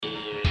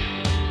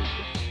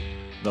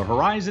The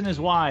horizon is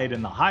wide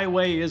and the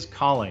highway is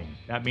calling.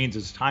 That means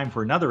it's time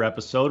for another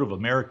episode of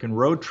American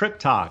Road Trip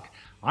Talk.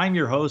 I'm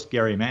your host,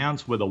 Gary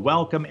Mance, with a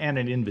welcome and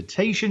an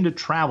invitation to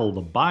travel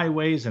the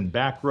byways and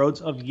back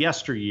roads of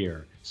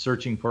yesteryear,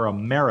 searching for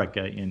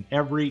America in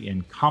every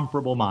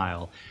incomparable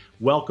mile.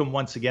 Welcome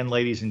once again,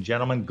 ladies and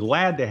gentlemen.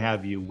 Glad to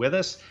have you with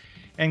us,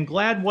 and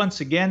glad once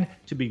again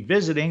to be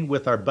visiting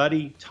with our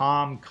buddy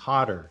Tom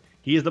Cotter.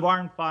 He is the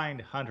barn find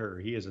hunter.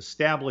 He has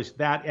established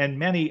that and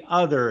many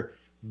other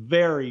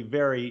very,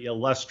 very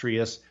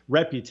illustrious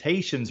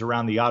reputations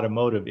around the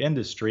automotive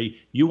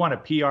industry. You want a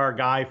PR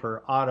guy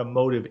for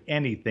automotive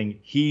anything,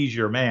 he's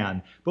your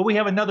man. But we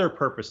have another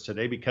purpose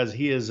today because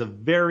he is a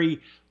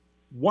very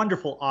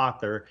wonderful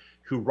author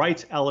who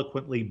writes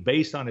eloquently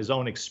based on his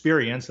own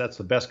experience. That's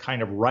the best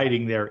kind of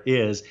writing there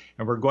is,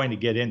 and we're going to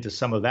get into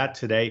some of that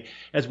today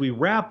as we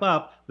wrap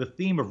up the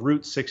theme of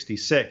Route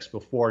 66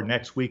 before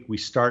next week we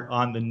start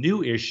on the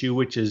new issue,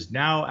 which is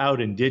now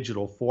out in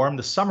digital form,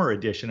 the summer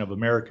edition of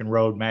American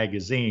Road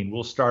magazine.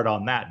 We'll start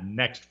on that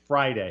next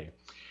Friday.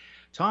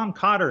 Tom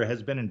Cotter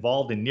has been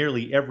involved in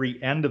nearly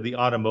every end of the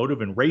automotive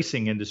and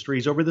racing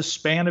industries over the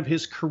span of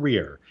his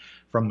career.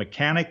 From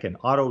mechanic and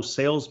auto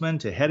salesman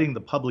to heading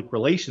the public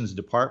relations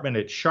department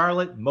at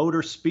Charlotte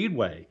Motor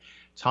Speedway,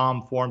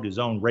 Tom formed his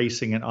own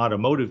racing and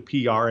automotive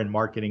PR and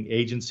marketing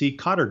agency,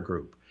 Cotter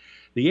Group.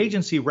 The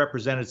agency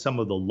represented some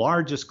of the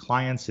largest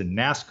clients in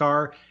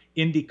NASCAR,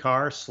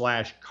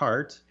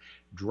 IndyCar/kart,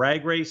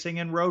 drag racing,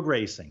 and road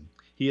racing.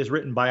 He has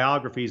written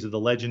biographies of the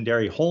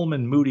legendary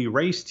Holman Moody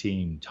race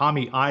team,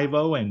 Tommy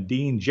Ivo, and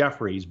Dean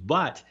Jeffries,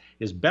 but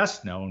is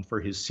best known for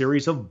his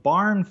series of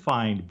barn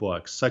find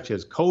books, such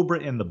as Cobra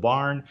in the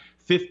Barn,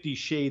 50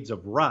 Shades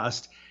of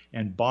Rust,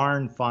 and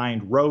Barn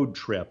Find Road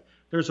Trip.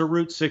 There's a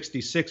Route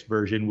 66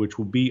 version, which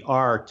will be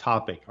our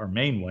topic, our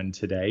main one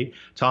today.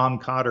 Tom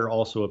Cotter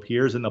also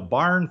appears in the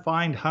Barn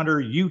Find Hunter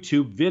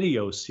YouTube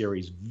video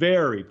series,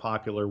 very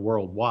popular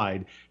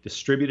worldwide,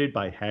 distributed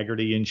by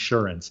Haggerty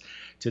Insurance.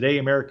 Today,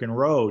 American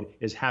Road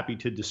is happy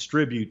to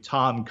distribute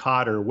Tom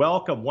Cotter.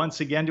 Welcome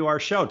once again to our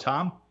show,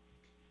 Tom.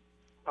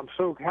 I'm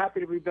so happy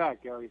to be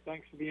back, Gary.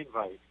 Thanks for the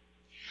invite.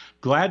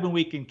 Glad when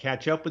we can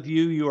catch up with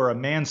you. You are a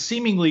man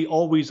seemingly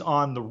always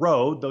on the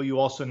road, though you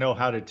also know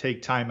how to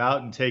take time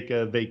out and take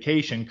a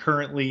vacation,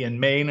 currently in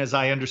Maine, as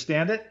I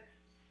understand it.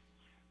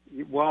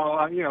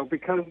 Well,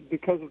 because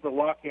of the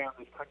lockdown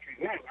this country's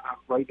in,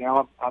 right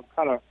now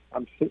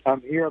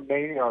I'm here in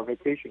Maine in our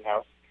vacation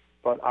house,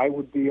 but I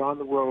would be on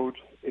the road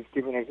if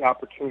given an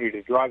opportunity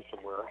to drive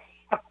somewhere.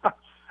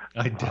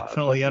 I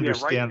definitely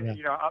understand that.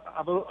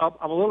 I'm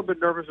a little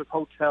bit nervous of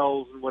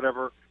hotels and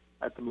whatever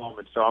at the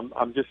moment, so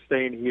I'm just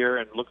staying here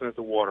and looking at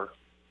the water.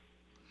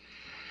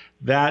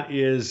 That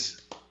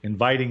is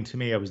inviting to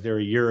me. I was there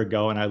a year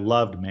ago, and I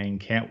loved Maine.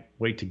 Can't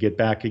wait to get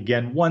back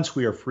again once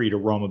we are free to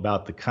roam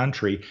about the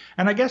country.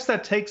 And I guess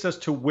that takes us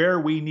to where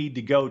we need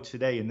to go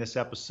today in this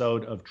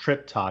episode of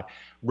Trip Talk,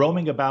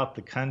 roaming about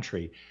the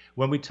country.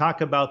 When we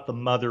talk about the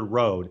Mother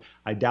Road,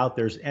 I doubt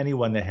there's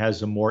anyone that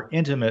has a more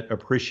intimate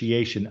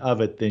appreciation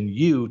of it than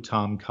you,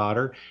 Tom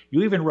Cotter.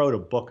 You even wrote a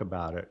book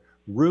about it,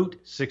 Route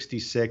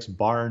 66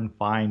 Barn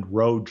Find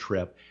Road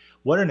Trip.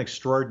 What an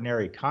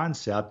extraordinary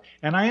concept.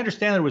 And I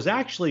understand there was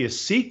actually a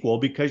sequel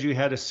because you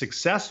had a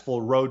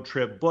successful road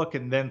trip book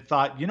and then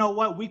thought, you know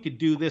what, we could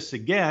do this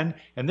again,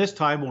 and this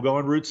time we'll go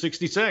on Route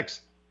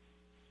 66.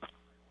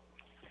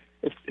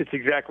 It's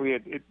exactly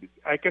it.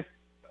 I guess,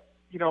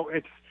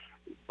 it's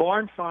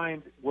Barn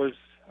Find was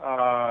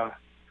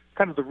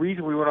kind of the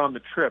reason we went on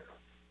the trip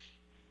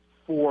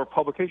for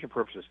publication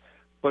purposes.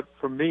 But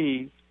for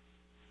me,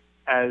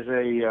 as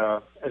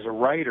a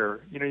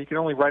writer, you can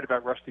only write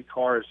about rusty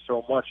cars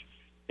so much.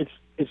 It's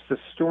the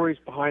stories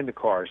behind the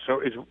cars. So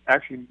it's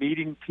actually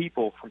meeting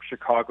people from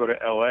Chicago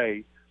to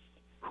L.A.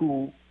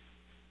 who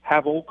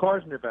have old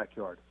cars in their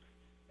backyard,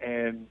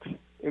 and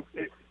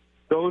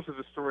those are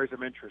the stories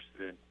I'm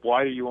interested in.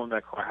 Why do you own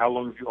that car? How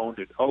long have you owned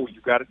it? Oh,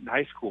 you got it in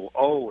high school.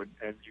 Oh,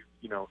 and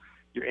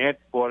your aunt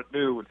bought it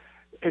new.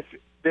 And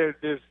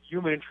there's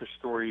human interest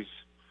stories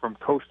from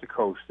coast to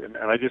coast, and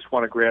I just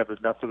want to grab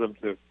enough of them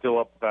to fill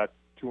up about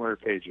 200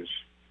 pages.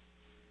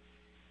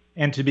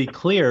 And to be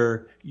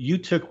clear, you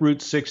took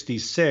Route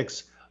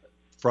 66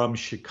 from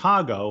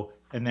Chicago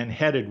and then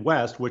headed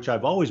west, which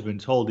I've always been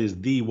told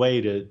is the way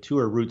to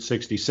tour Route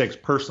 66.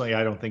 Personally,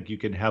 I don't think you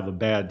can have a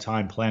bad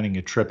time planning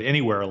a trip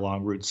anywhere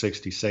along Route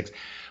 66.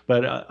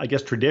 But I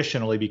guess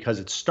traditionally, because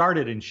it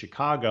started in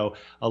Chicago,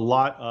 a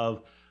lot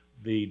of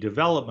the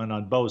development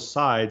on both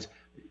sides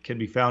can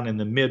be found in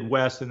the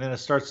Midwest, and then it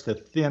starts to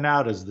thin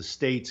out as the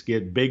states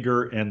get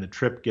bigger and the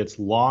trip gets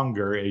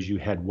longer as you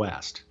head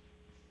west.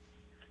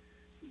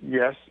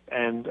 Yes,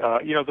 and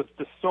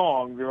the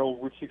song, the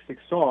old Route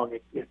 66 song,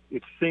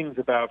 it sings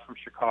about from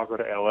Chicago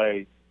to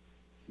L.A.,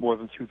 more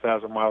than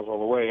 2,000 miles all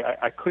the way.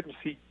 I couldn't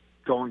see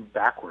going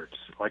backwards.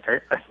 Like I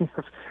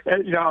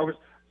was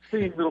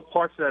singing little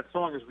parts of that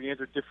song as we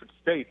entered different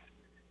states.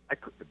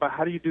 But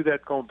how do you do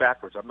that going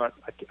backwards?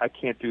 I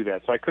can't do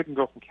that. So I couldn't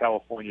go from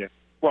California.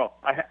 Well,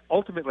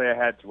 ultimately I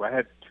had to. I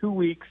had 2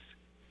 weeks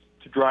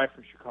to drive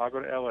from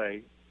Chicago to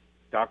L.A.,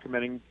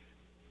 documenting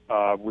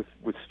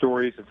with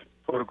stories and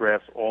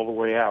photographs all the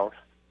way out.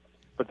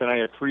 But then I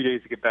had 3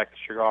 days to get back to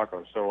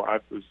Chicago, so I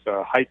was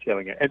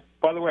hightailing it. And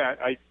by the way,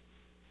 I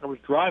was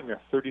driving a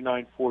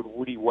 '39 Ford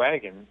Woody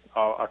wagon,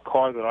 a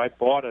car that I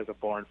bought as a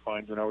barn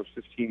find when I was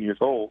 15 years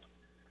old,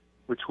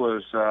 which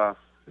was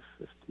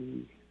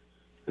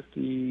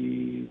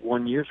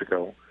 51 years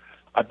ago.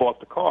 I bought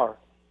the car,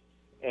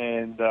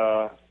 and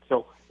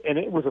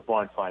it was a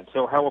barn find.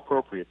 So how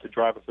appropriate to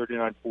drive a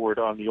 '39 Ford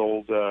on the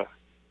old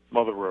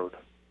Mother Road.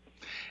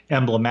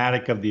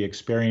 Emblematic of the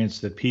experience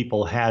that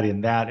people had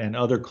in that and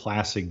other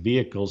classic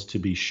vehicles, to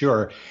be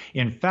sure.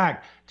 In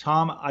fact,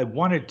 Tom, I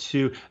wanted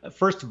to,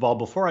 first of all,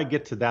 before I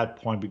get to that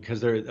point,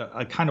 because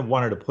I kind of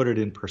wanted to put it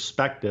in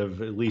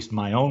perspective, at least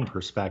my own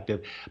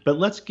perspective, but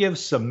let's give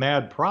some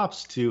mad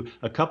props to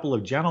a couple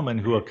of gentlemen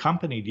who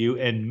accompanied you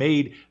and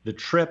made the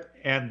trip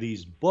and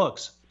these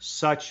books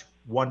such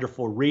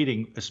wonderful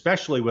reading,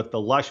 especially with the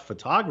lush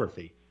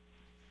photography.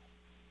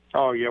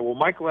 Oh, yeah. Well,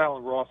 Michael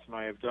Allen Ross and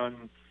I have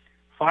done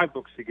 5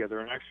 books together,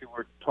 and actually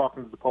we're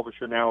talking to the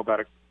publisher now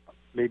about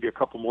maybe a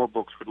couple more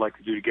books we'd like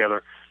to do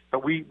together.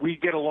 But we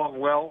get along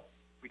well,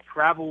 we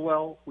travel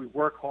well, we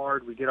work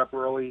hard, we get up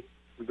early,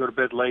 we go to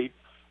bed late,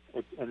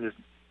 and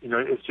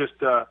it's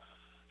just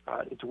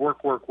it's work,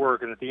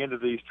 and at the end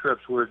of these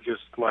trips we're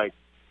just like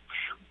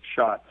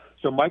shot.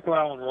 So Michael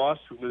Allen Ross,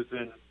 who lives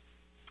in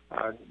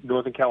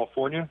Northern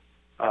California,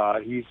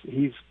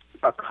 he's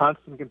a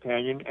constant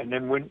companion, and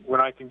then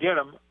when I can get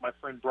him, my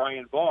friend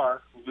Brian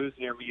Barr, who lives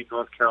near me in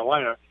North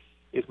Carolina,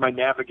 is my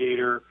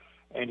navigator,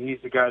 and he's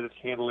the guy that's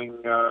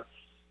handling,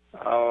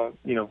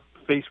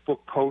 Facebook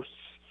posts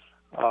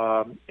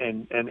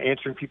and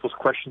answering people's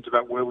questions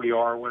about where we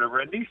are or whatever.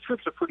 And these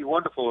trips are pretty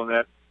wonderful in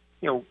that,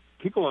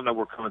 people don't know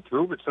we're coming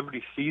through, but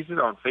somebody sees it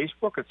on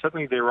Facebook, and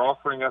suddenly they're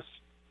offering us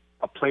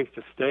a place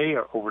to stay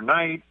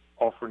overnight,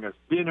 offering us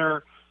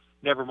dinner.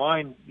 Never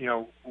mind,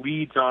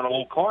 leads on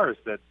old cars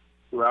that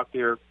we're out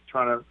there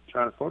trying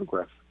to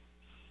photograph.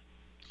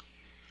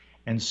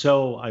 And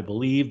so I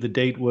believe the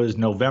date was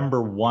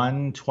November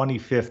 1,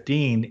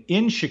 2015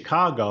 in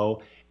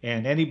Chicago.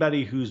 And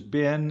anybody who's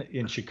been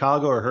in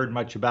Chicago or heard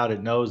much about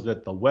it knows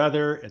that the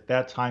weather at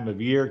that time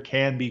of year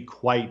can be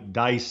quite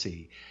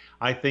dicey.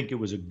 I think it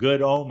was a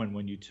good omen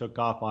when you took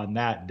off on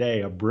that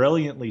day, a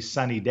brilliantly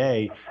sunny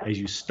day as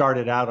you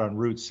started out on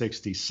Route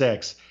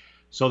 66.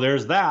 So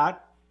there's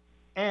that.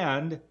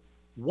 And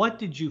what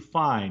did you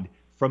find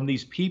from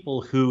these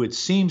people who, it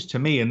seems to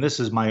me, and this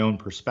is my own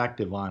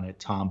perspective on it,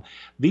 Tom,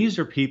 these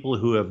are people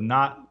who have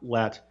not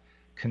let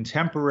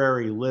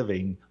contemporary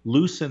living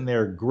loosen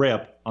their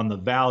grip on the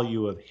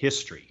value of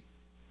history?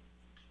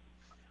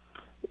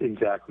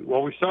 Exactly.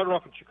 Well, we started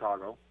off in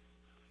Chicago,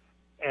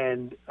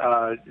 and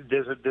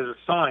there's a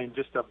sign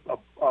just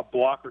a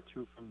block or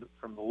two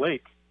from the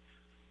lake.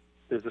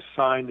 There's a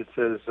sign that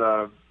says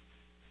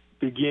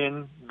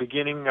beginning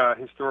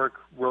historic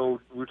road,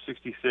 Route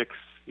 66,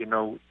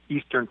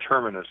 eastern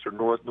terminus or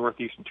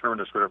northeastern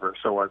terminus, whatever.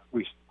 So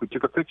we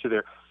took a picture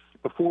there.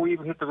 Before we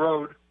even hit the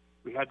road,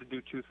 we had to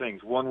do 2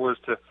 things. One was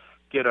to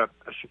get a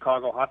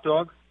Chicago hot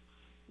dog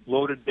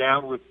loaded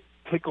down with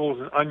pickles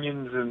and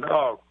onions and,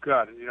 oh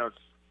God,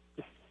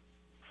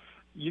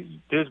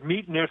 there's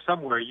meat in there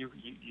somewhere.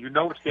 You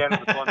know it's down in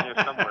the bun there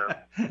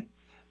somewhere.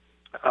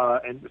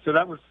 And so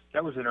that was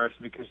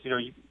interesting because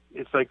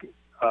it's like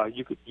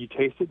you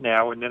taste it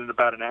now, and then in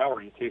about an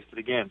hour you taste it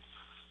again.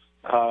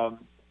 And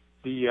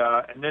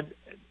then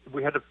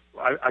we had to.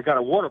 I got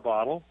a water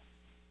bottle,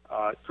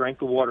 drank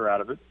the water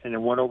out of it, and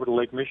then went over to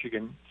Lake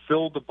Michigan,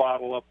 filled the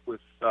bottle up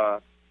with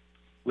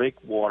lake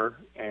water,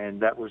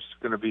 and that was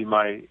going to be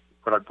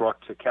what I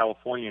brought to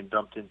California and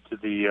dumped into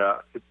the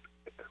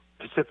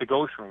Pacific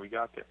Ocean when we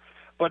got there.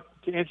 But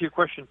to answer your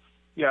question,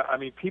 yeah, I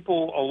mean,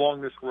 people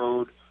along this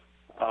road.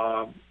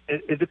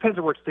 It depends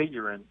on what state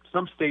you're in.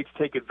 Some states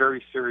take it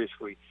very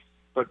seriously,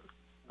 but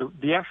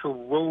the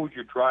actual road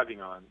you're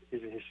driving on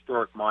is a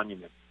historic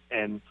monument,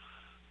 and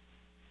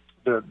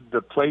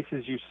the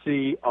places you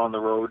see on the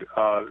road,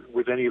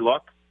 with any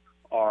luck,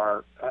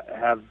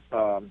 have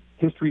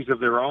histories of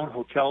their own: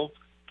 hotels,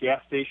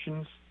 gas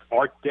stations,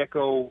 Art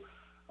Deco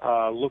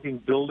looking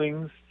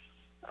buildings,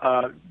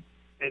 and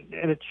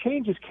it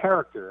changes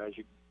character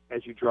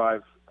as you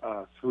drive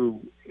through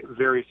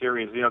various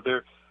areas.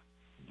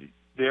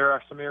 There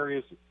are some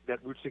areas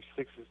that Route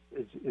 66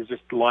 is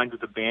just lined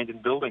with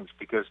abandoned buildings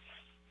because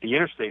the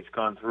interstate's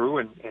gone through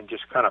and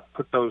just kind of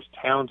put those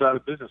towns out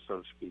of business, so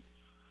to speak.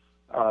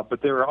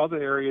 But there are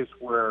other areas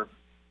where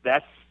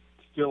that's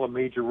still a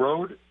major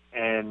road,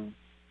 and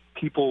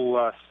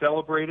people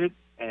celebrate it,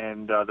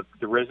 and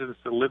the residents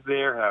that live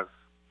there have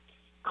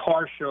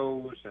car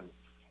shows and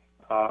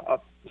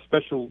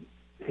special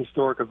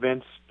historic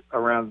events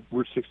around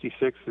Route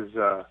 66's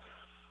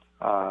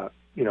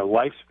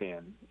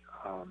lifespan.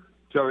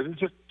 So it's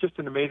just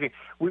an amazing.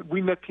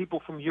 We met people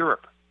from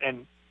Europe,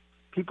 and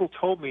people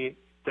told me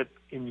that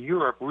in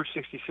Europe, Route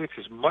 66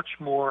 is much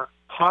more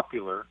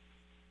popular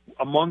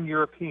among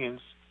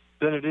Europeans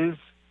than it is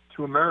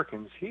to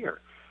Americans here.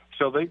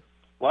 So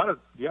a lot of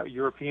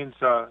Europeans,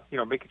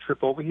 make a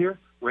trip over here,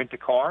 rent a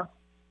car,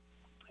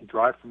 and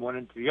drive from one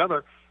end to the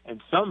other.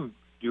 And some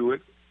do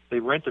it. They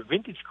rent a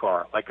vintage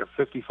car, like a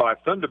 '55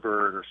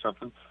 Thunderbird or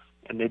something,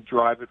 and they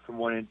drive it from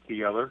one end to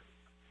the other.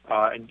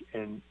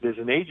 And there's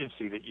an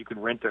agency that you can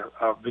rent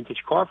a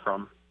vintage car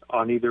from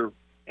on either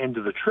end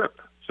of the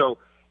trip. So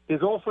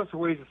there's all sorts of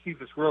ways to see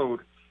this road.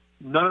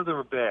 None of them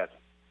are bad.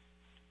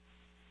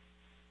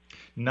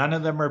 None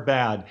of them are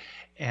bad.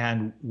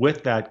 And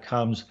with that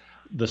comes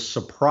the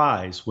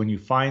surprise when you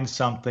find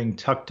something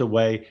tucked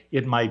away.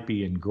 It might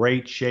be in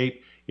great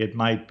shape. It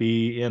might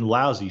be in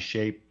lousy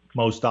shape.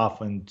 Most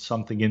often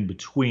something in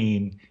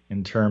between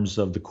in terms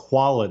of the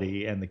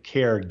quality and the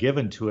care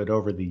given to it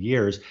over the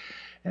years.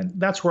 And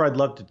that's where I'd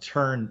love to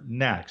turn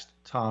next.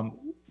 Tom,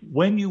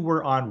 when you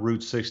were on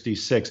Route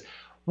 66,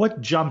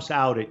 what jumps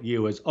out at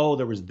you as,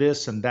 there was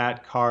this and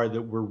that car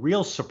that were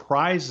real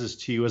surprises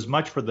to you, as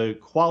much for the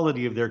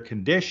quality of their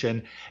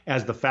condition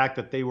as the fact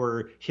that they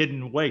were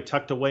hidden away,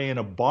 tucked away in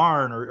a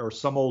barn or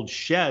some old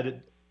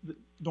shed?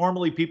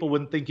 Normally people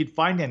wouldn't think you'd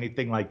find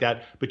anything like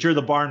that, but you're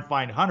the barn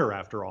find hunter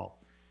after all.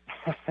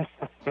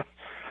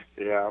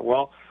 Yeah,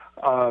 well,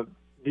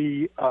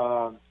 the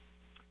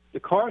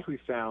cars we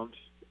found,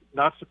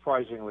 not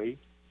surprisingly,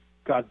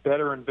 got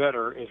better and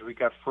better as we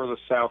got further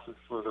south and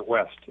further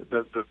west.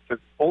 The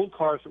old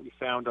cars that we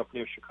found up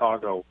near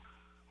Chicago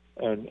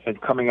and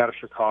coming out of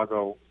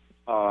Chicago,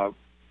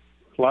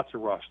 lots of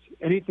rust.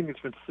 Anything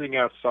that's been sitting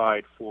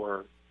outside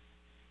for,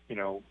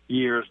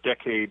 years,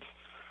 decades,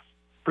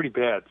 pretty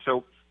bad.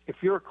 So if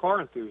you're a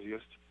car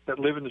enthusiast that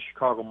live in the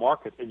Chicago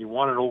market and you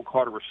want an old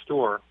car to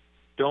restore,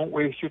 don't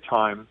waste your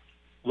time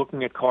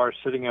looking at cars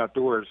sitting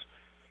outdoors.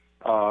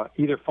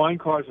 Either find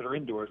cars that are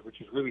indoors,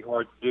 which is really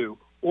hard to do,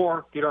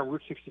 or get on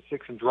Route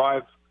 66 and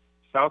drive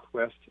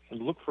southwest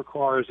and look for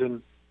cars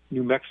in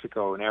New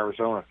Mexico and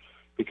Arizona,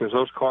 because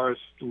those cars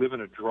live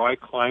in a dry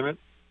climate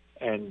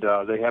and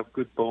they have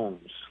good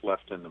bones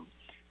left in them.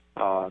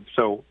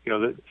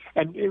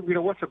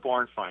 What's a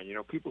barn find?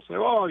 People say,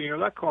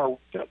 that car,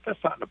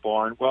 that's not in a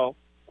barn. Well,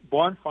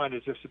 barn find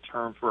is just a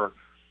term for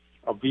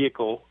a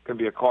vehicle. Can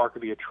be a car,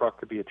 could be a truck,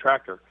 could be a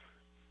tractor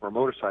or a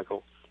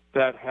motorcycle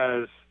that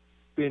has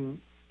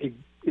been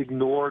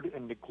ignored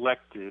and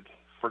neglected,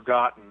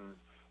 forgotten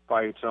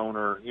by its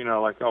owner.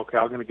 Okay,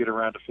 I'm going to get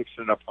around to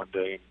fixing it up one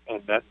day,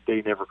 and that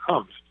day never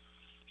comes.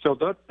 So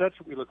that's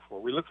what we look for.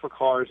 We look for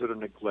cars that are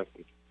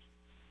neglected,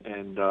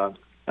 and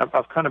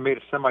I've kind of made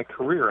a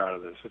semi-career out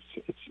of this.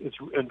 It's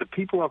and the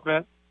people I've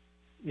met,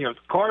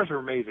 cars are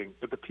amazing,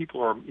 but the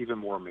people are even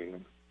more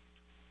amazing.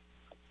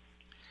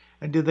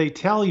 And do they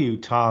tell you,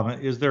 Tom,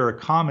 is there a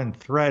common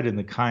thread in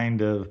the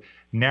kind of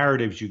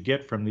narratives you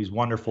get from these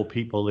wonderful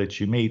people that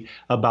you meet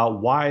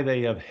about why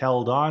they have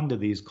held on to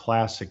these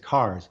classic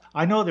cars?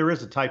 I know there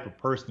is a type of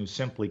person who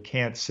simply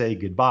can't say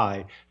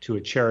goodbye to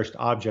a cherished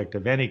object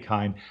of any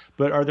kind,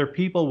 but are there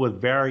people with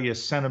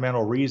various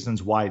sentimental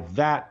reasons why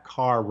that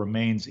car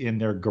remains in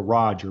their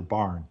garage or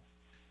barn?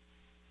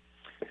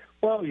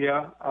 Well,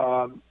 yeah.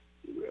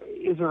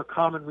 Is there a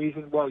common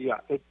reason? Well,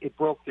 yeah, it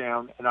broke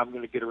down, and I'm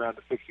going to get around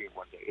to fixing it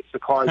one day. It's the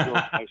car I built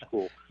in high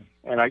school,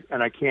 and I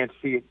can't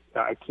see it.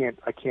 I can't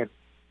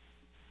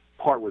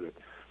part with it.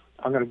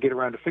 I'm going to get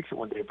around to fix it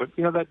one day, but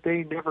that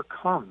day never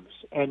comes.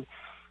 And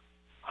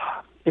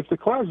if the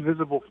car is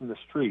visible from the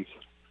street,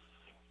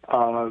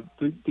 that's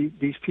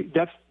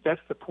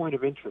the point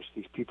of interest.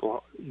 These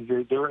people,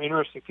 they're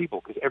interesting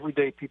people, because every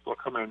day people are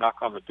coming and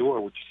knock on the door.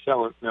 Would you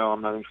sell it? No,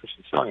 I'm not interested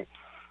in selling it.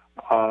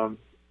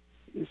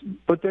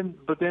 But then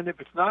if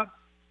it's not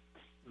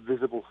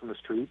visible from the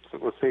street, so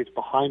let's say it's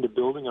behind a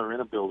building or in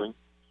a building,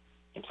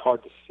 it's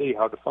hard to see,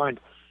 hard to find.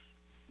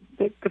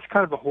 It's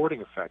kind of a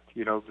hoarding effect,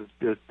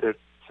 that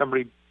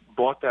somebody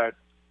bought that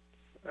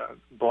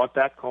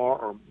car,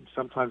 or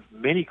sometimes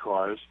many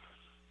cars,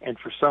 and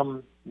for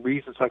some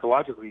reason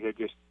psychologically they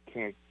just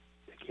can't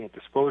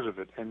dispose of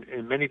it.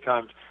 And many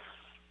times,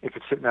 if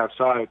it's sitting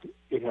outside,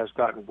 it has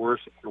gotten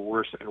worse and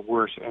worse and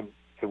worse. And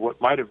what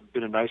might have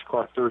been a nice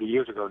car 30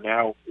 years ago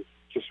now is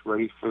just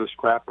ready for the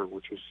scrapper,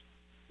 which is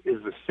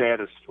the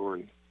saddest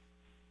story.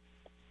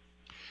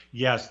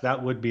 Yes,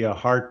 that would be a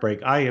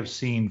heartbreak. I have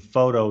seen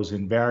photos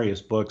in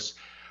various books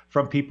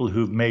from people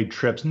who've made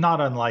trips not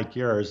unlike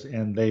yours,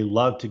 and they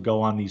love to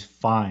go on these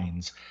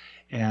finds.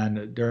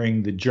 And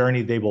during the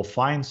journey, they will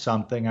find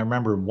something. I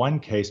remember in one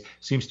case,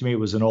 seems to me it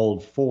was an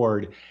old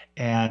Ford,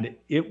 and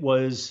it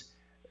was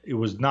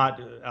not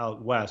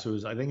out west.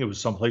 I think it was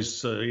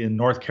someplace in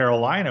North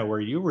Carolina where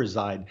you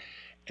reside,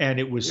 and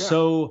it was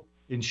so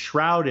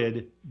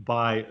enshrouded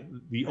by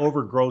the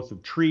overgrowth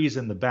of trees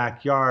in the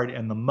backyard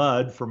and the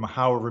mud from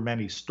however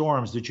many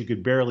storms that you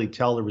could barely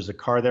tell there was a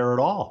car there at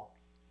all.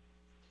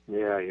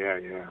 Yeah.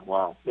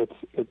 Wow. That's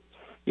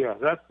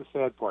the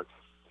sad part.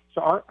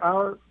 So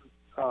our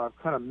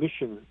kind of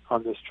mission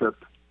on this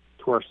trip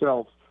to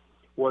ourselves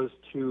was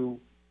to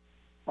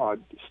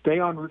stay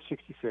on Route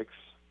 66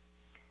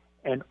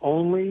 and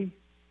only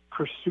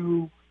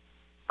pursue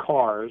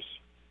cars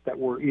that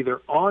were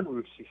either on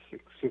Route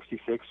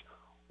 66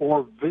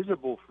 or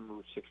visible from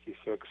Route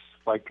 66,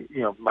 like,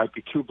 might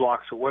be 2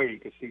 blocks away. You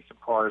can see some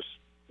cars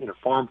in a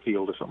farm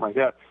field or something like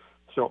that.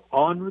 So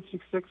on Route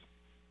 66,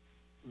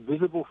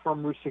 visible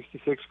from Route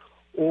 66,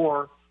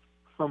 or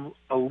from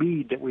a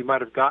lead that we might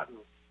have gotten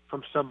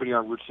from somebody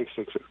on Route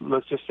 66.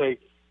 Let's just say,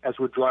 as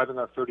we're driving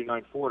our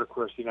 39 Ford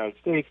across the United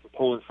States, we're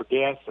pulling for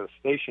gas at a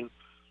station,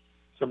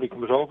 somebody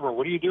comes over,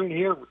 what are you doing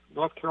here with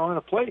North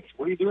Carolina plates?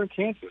 What are you doing in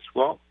Kansas?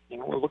 Well,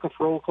 we're looking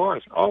for old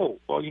cars. Oh,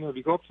 well, if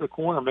you go up to the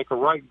corner, make a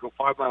right, and go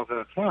 5 miles out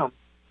of town,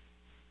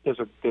 there's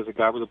a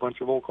guy with a bunch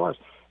of old cars.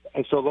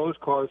 And so those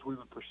cars we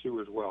would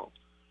pursue as well.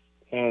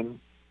 And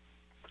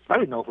I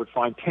didn't know if we'd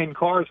find 10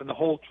 cars in the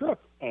whole trip.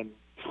 And,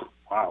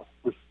 wow,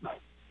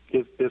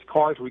 there's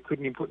cars we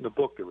couldn't even put in the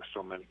book. There were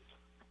so many.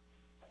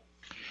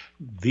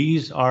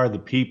 These are the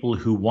people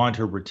who want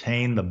to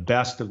retain the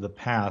best of the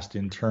past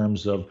in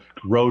terms of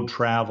road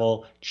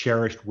travel,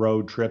 cherished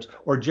road trips,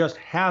 or just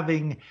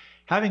having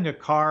a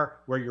car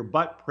where your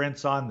butt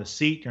prints on the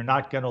seat, you're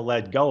not going to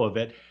let go of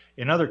it.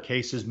 In other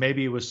cases,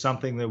 maybe it was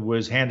something that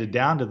was handed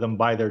down to them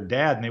by their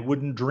dad, and they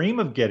wouldn't dream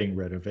of getting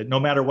rid of it, no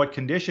matter what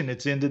condition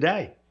it's in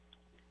today.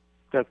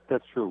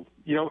 That's true.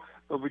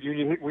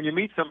 When you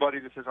meet somebody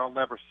that says, I'll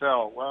never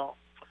sell, well,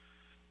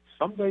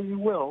 someday you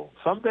will.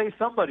 Someday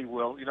somebody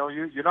will.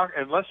 You're not,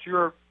 unless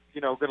you're,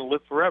 going to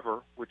live forever,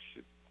 which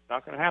is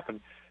not going to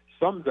happen.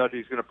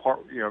 Somebody's going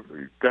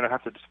to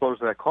have to dispose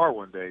of that car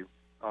one day,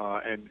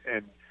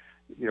 and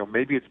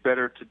maybe it's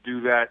better to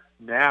do that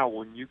now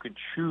when you can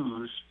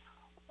choose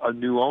a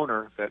new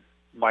owner that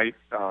might,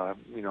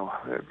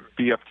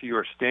 be up to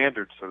your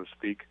standards, so to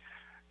speak.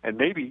 And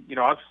maybe,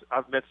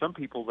 I've met some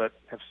people that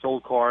have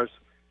sold cars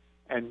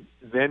and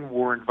then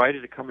were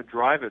invited to come and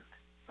drive it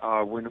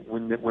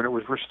when it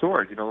was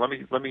restored. Let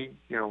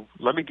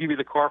me give you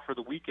the car for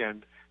the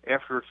weekend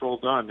after it's all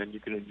done, and you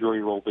can enjoy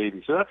your old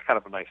baby. So that's kind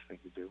of a nice thing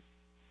to do.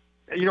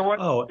 And you know what?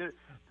 Oh.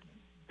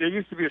 There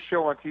used to be a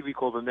show on TV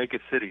called The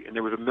Naked City, and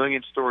there was 1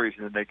 million stories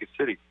in The Naked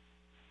City.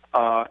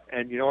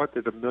 And you know what?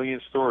 There's 1 million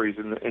stories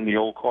in the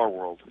old car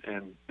world,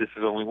 and this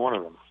is only one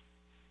of them.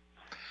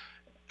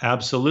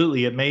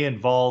 Absolutely. It may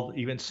involve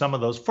even some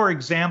of those. For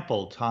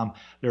example, Tom,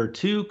 there are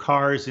 2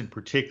 cars in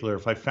particular,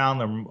 if I found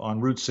them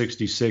on Route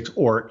 66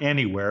 or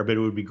anywhere, but it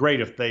would be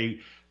great if they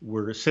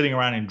were sitting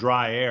around in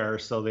dry air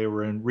so they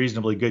were in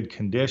reasonably good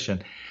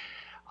condition.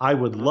 I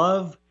would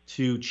love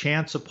to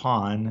chance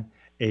upon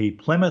a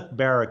Plymouth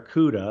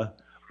Barracuda,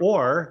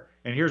 or,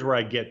 and here's where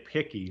I get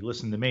picky,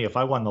 listen to me, if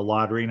I won the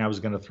lottery and I was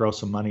going to throw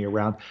some money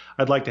around,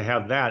 I'd like to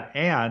have that,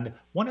 and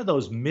one of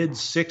those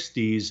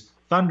mid-60s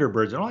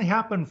Thunderbirds. It only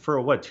happened for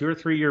a 2 or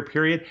 3 year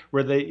period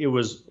where it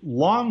was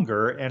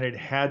longer and it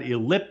had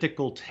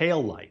elliptical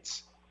tail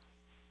lights.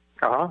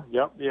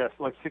 Yep. Yes.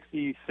 Like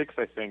 66,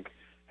 I think,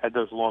 had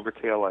those longer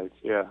tail lights.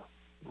 Yeah.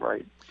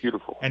 Right.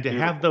 Beautiful. And to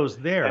have those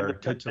there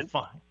to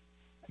find.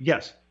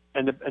 Yes.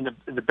 And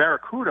the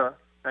Barracuda.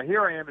 Now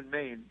here I am in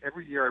Maine.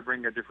 Every year I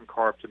bring a different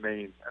car up to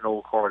Maine, an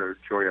old car to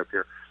enjoy up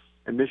here.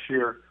 And this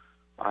year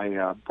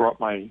I brought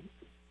my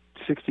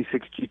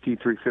 66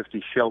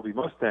 GT350 Shelby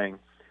Mustang.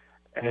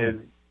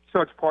 And so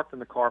it's parked in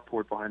the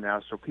carport behind the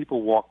house, so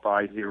people walk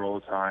by here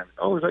all the time.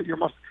 Oh, is that your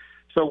Mustang?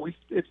 So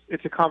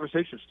it's a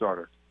conversation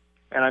starter.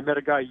 And I met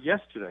a guy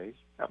yesterday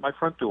at my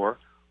front door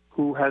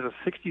who has a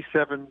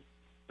 67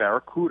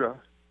 Barracuda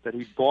that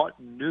he bought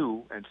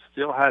new and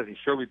still has. He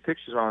showed me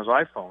pictures on his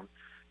iPhone.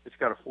 It's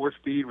got a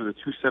 4-speed with a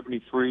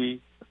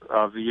 273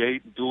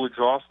 V8 dual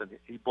exhaust, and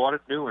he bought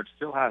it new and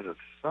still has it.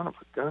 Son of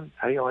a gun!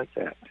 How do you like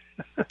that?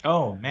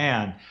 Oh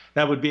man,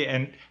 that would be.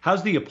 And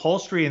how's the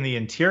upholstery in the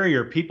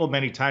interior? People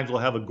many times will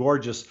have a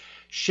gorgeous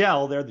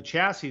shell there. The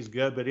chassis is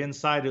good, but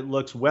inside it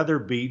looks weather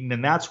beaten,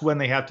 and that's when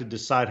they have to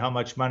decide how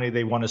much money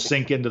they want to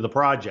sink into the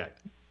project.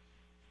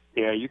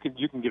 Yeah, you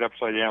can get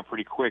upside down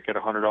pretty quick at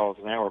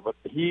 $100 an hour. But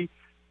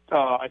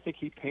I think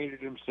he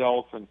painted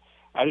himself, and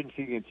I didn't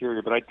see the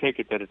interior, but I take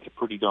it that it's a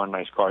pretty darn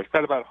nice car. It's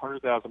got about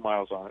 100,000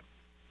 miles on it,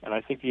 and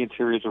I think the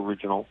interior is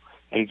original,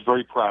 and he's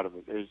very proud of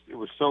it. It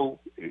was so,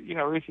 it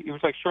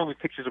was like showing me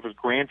pictures of his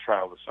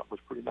grandchild or something. It was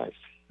pretty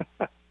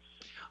nice.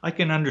 I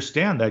can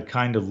understand that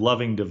kind of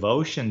loving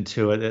devotion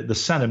to it, the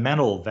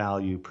sentimental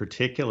value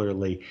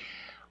particularly.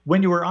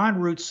 When you were on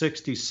Route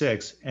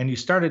 66 and you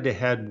started to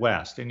head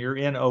west, and you're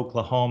in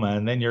Oklahoma,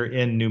 and then you're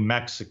in New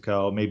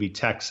Mexico, maybe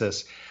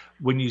Texas,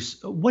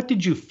 what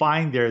did you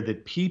find there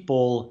that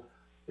people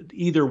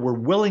either were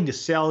willing to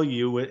sell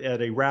you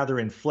at a rather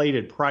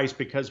inflated price?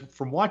 Because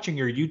from watching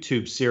your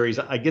YouTube series,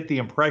 I get the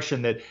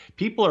impression that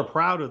people are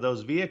proud of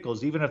those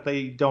vehicles, even if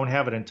they don't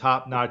have it in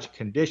top-notch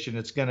condition.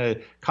 It's going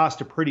to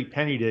cost a pretty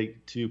penny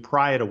to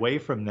pry it away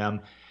from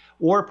them,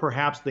 or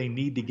perhaps they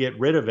need to get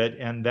rid of it,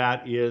 and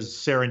that is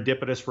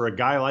serendipitous for a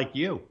guy like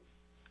you.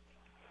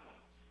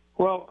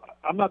 Well,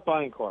 I'm not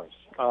buying cars.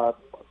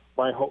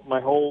 My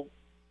whole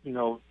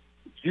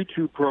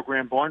YouTube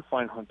program, Barn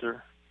Find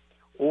Hunter,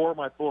 or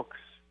my books,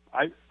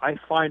 I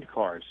find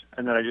cars,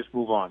 and then I just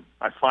move on.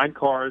 I find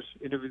cars,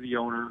 interview the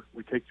owner,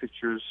 we take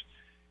pictures,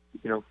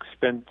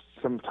 spend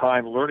some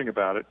time learning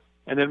about it,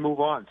 and then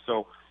move on.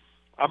 So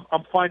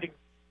I'm finding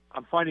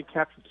I'm finding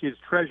Captain Kidd's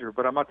treasure,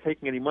 but I'm not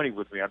taking any money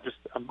with me.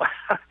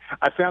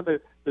 I found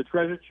the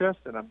treasure chest,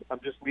 and I'm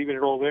just leaving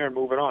it all there and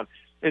moving on.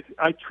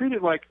 I treat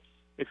it like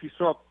if you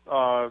saw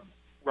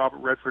Robert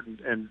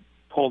Redford and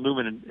Paul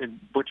Newman in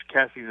Butch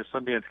Cassidy and the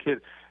Sundance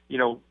Kid.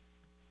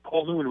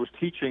 Paul Newman was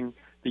teaching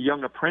the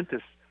young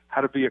apprentice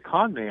how to be a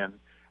con man,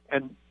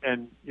 and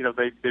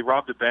they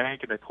robbed a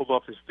bank and they pulled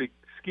off this big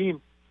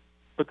scheme,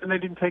 but then they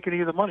didn't take any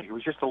of the money. It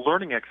was just a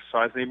learning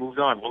exercise, and they moved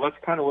on. Well, that's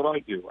kind of what I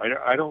do.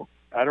 I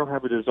don't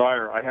have a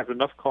desire. I have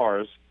enough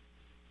cars,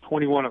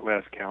 21 at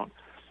last count.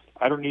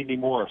 I don't need any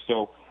more.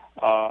 So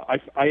I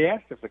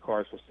asked if the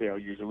cars for sale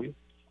usually,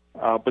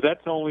 but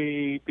that's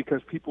only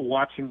because people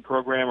watching the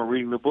program or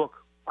reading the book,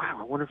 wow,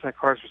 I wonder if that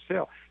car's for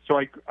sale. So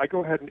I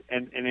go ahead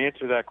and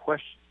answer that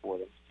question for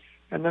them.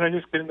 And then I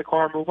just get in the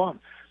car and move on.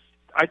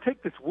 I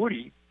take this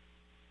Woody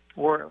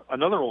or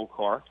another old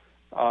car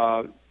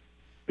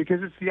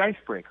because it's the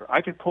icebreaker.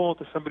 I can pull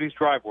into somebody's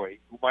driveway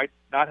who might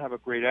not have a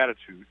great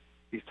attitude.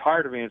 He's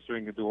tired of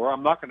answering the door.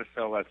 I'm not going to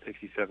sell that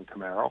 67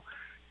 Camaro.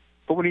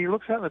 But when he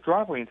looks out in the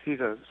driveway and sees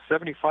a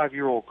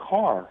 75-year-old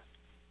car,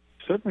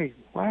 suddenly,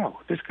 wow,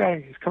 this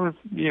guy is coming,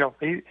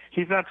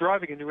 he's not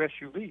driving a new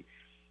SUV.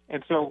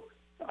 And so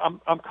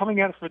I'm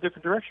coming at it from a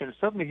different direction. And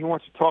suddenly he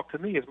wants to talk to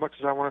me as much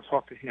as I want to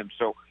talk to him.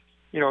 So,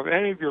 if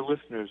any of your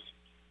listeners,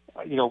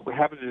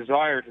 have a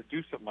desire to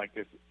do something like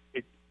this,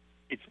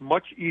 it's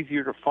much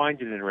easier to find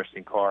an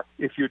interesting car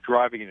if you're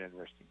driving an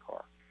interesting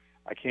car.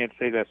 I can't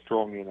say that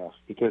strongly enough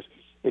because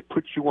it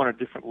puts you on a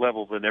different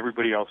level than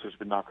everybody else who's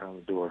been knocking on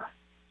the door.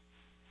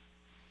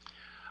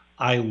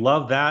 I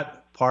love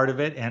that part of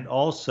it. And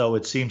also,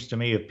 it seems to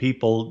me if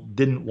people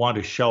didn't want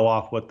to show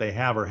off what they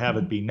have or have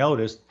it be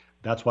noticed,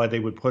 that's why they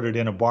would put it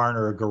in a barn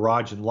or a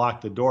garage and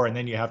lock the door. And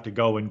then you have to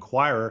go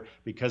inquire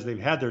because they've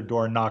had their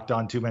door knocked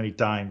on too many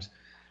times.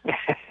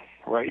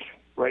 Right.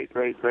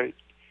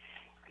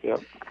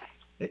 Yep.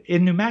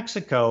 In New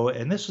Mexico,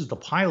 and this is the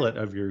pilot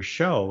of your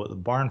show, The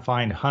Barn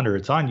Find Hunter.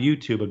 It's on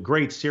YouTube, a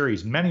great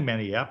series, many,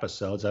 many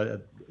episodes,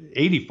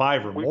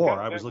 85 or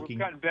more. We've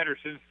gotten better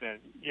since then.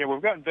 Yeah,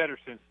 we've gotten better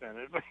since then.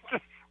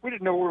 We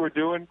didn't know what we were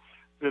doing.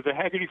 The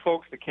Haggerty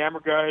folks, the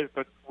camera guys,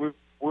 but we've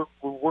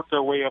worked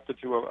our way up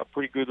into a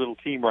pretty good little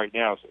team right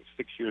now, so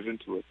 6 years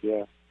into it,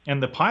 yeah.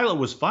 And the pilot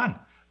was fun.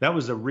 That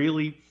was a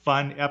really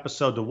fun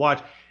episode to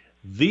watch.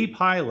 The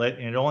pilot,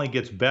 and it only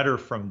gets better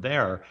from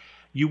there.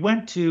 You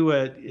went to,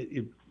 at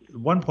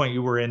one point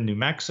you were in New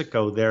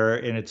Mexico there,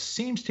 and it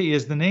seems to,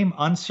 is the name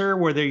Unser,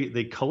 where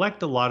they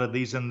collect a lot of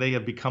these and they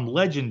have become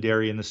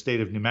legendary in the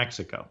state of New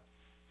Mexico.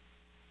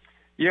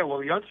 Yeah, well,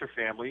 the Unser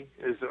family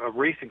is a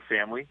racing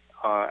family.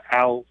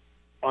 Al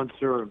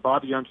Unser and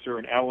Bobby Unser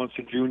and Al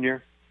Unser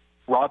Jr.,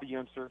 Robbie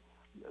Unser.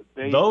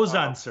 Those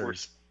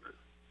Unsers.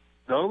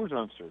 Those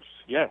Unsers,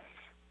 yes.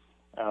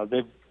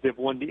 They've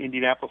won the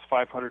Indianapolis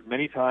 500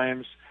 many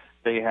times.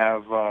 They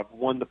have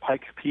won the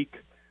Pikes Peak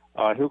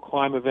hill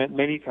climb event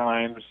many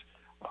times.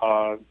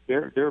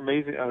 They're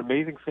amazing, an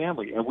amazing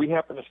family, and we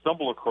happen to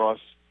stumble across,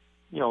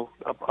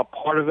 a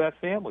part of that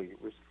family.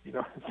 It was,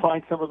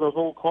 find some of those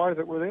old cars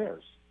that were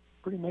theirs.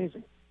 Pretty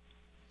amazing.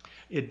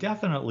 It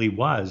definitely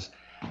was.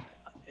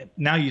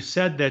 Now, you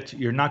said that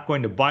you're not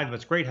going to buy them.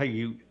 It's great how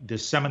you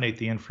disseminate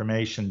the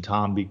information,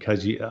 Tom,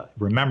 because you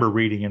remember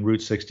reading in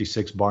Route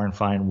 66 Barn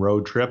Find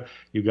Road Trip,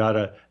 you got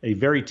a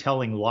very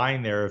telling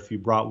line there. If you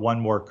brought one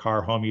more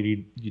car home,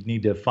 you'd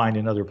need to find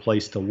another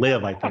place to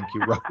live, I think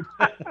you wrote.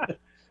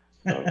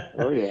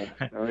 Oh yeah.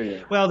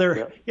 Well,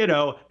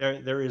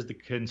 there is the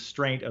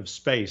constraint of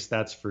space,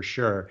 that's for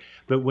sure.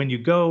 But when you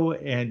go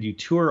and you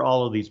tour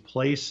all of these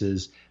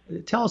places,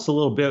 tell us a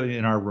little bit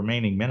in our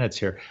remaining minutes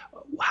here,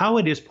 how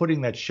it is putting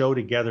that show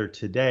together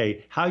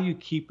today, how you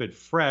keep it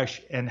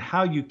fresh, and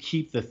how you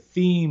keep the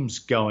themes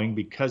going,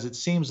 because it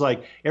seems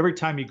like every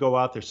time you go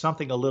out, there's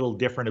something a little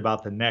different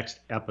about the next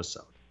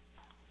episode.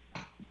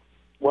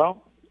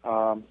 Well,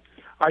 I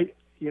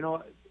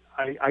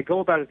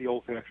go about it the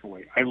old-fashioned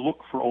way. I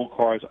look for old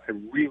cars. I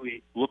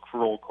really look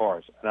for old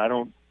cars, and I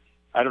don't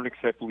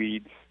accept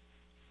leads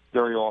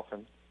very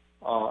often.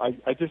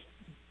 I just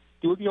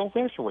do it the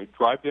old-fashioned way.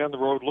 Drive down the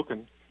road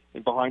looking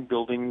and behind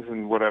buildings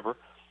and whatever.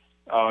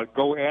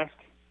 Go ask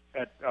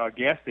at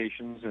gas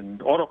stations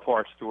and auto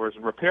parts stores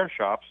and repair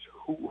shops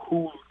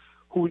who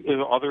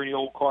are there any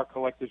old car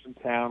collectors in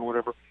town,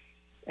 whatever.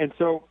 And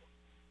so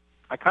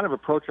I kind of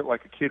approach it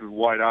like a kid with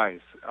wide eyes.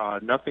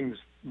 Nothing's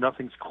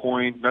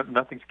coined,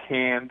 nothing's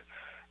canned.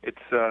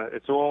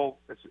 It's all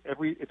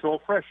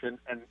fresh, and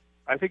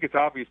I think it's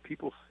obvious.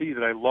 People see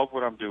that I love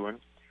what I'm doing.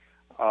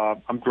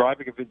 I'm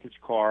driving a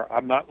vintage car.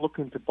 I'm not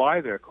looking to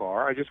buy their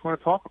car. I just want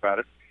to talk about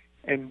it,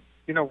 and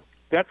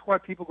that's why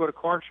people go to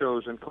car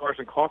shows and cars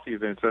and coffee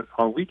events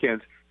on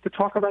weekends, to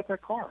talk about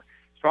that car.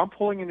 So I'm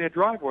pulling in their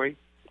driveway,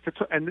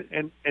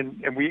 and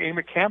we aim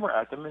a camera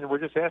at them, and we're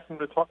just asking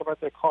them to talk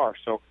about their car.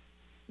 So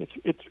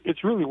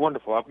it's really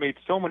wonderful. I've made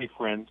so many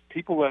friends.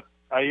 People that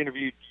I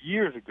interviewed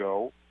years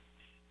ago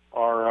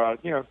are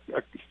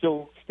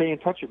still stay in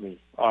touch with me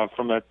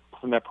from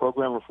that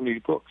program or from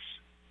these books.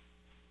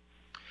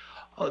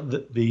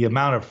 the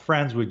amount of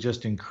friends would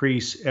just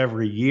increase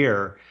every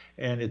year.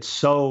 And it's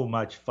so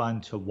much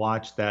fun to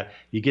watch that.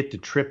 You get to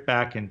trip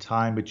back in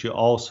time, but you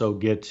also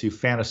get to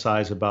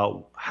fantasize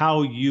about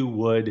how you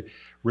would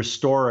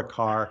restore a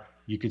car.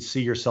 You could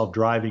see yourself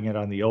driving it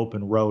on the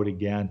open road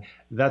again.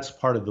 That's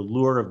part of the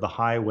lure of the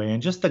highway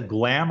and just the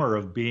glamour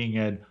of being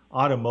an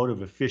automotive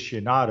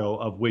aficionado,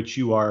 of which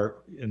you are,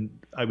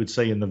 I would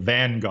say, in the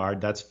vanguard.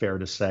 That's fair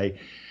to say.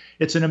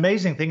 It's an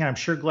amazing thing, and I'm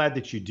sure glad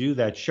that you do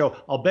that show.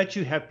 I'll bet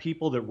you have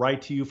people that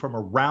write to you from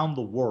around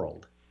the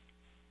world.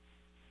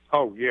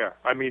 Oh, yeah.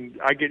 I mean,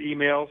 I get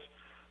emails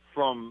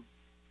from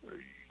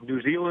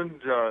New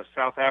Zealand,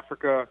 South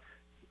Africa,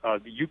 the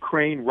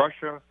Ukraine,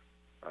 Russia,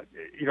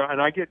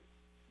 and I get,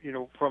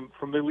 from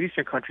Middle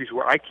Eastern countries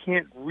where I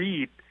can't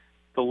read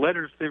the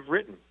letters they've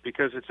written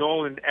because it's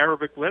all in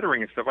Arabic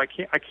lettering and stuff. I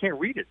can't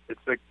read it.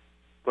 It's like,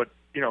 but,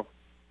 I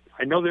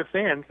know they're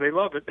fans. They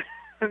love it.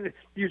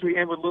 Usually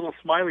end with a little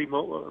smiley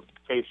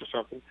face or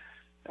something.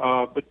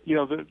 But,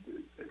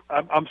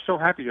 I'm so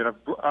happy that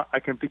I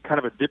can be kind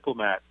of a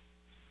diplomat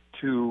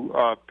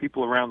to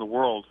people around the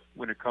world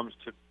when it comes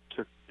to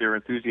their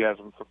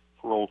enthusiasm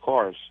for old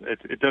cars.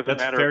 It doesn't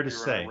matter if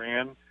you're in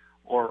Iran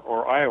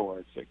or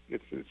Iowa.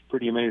 It's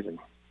pretty amazing.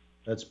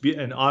 That's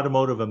an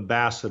automotive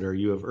ambassador.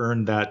 You have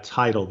earned that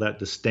title, that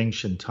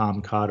distinction,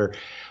 Tom Cotter.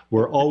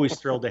 We're always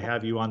thrilled to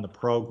have you on the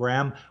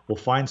program. We'll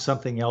find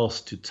something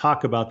else to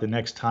talk about the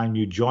next time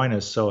you join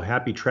us. So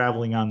happy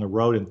traveling on the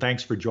road, and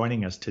thanks for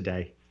joining us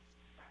today.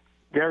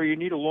 Gary, you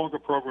need a longer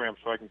program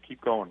so I can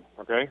keep going,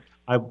 okay?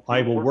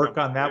 I will work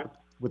on that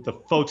with the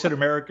folks at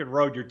American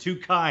Road. You're too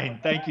kind.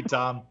 Thank you,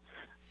 Tom.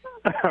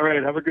 All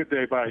right. Have a good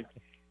day. Bye.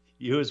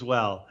 You as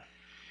well.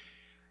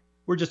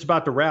 We're just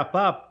about to wrap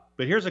up,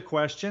 but here's a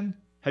question.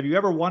 Have you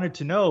ever wanted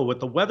to know what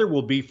the weather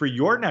will be for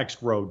your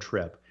next road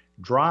trip?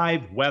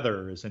 Drive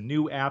Weather is a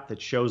new app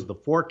that shows the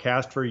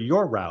forecast for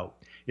your route.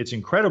 It's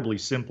incredibly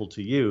simple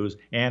to use,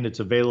 and it's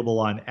available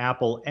on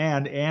Apple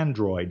and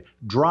Android.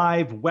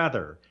 Drive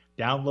Weather.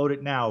 Download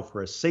it now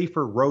for a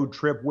safer road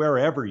trip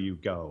wherever you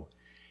go.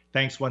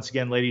 Thanks once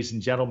again, ladies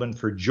and gentlemen,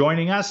 for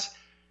joining us.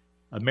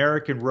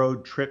 American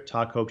Road Trip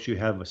Talk hopes you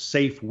have a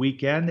safe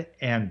weekend,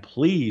 and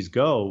please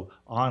go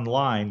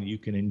online. You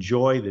can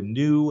enjoy the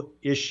new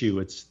issue.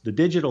 It's the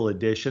digital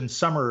edition,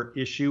 summer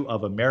issue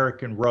of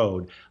American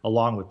Road,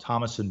 along with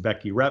Thomas and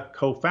Becky Rep,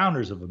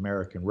 co-founders of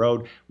American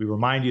Road. We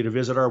remind you to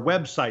visit our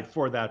website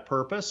for that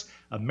purpose,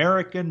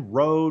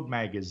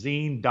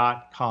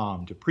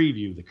 AmericanRoadMagazine.com, to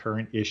preview the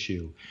current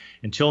issue.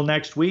 Until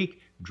next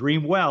week,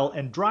 dream well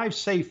and drive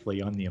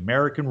safely on the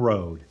American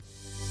Road.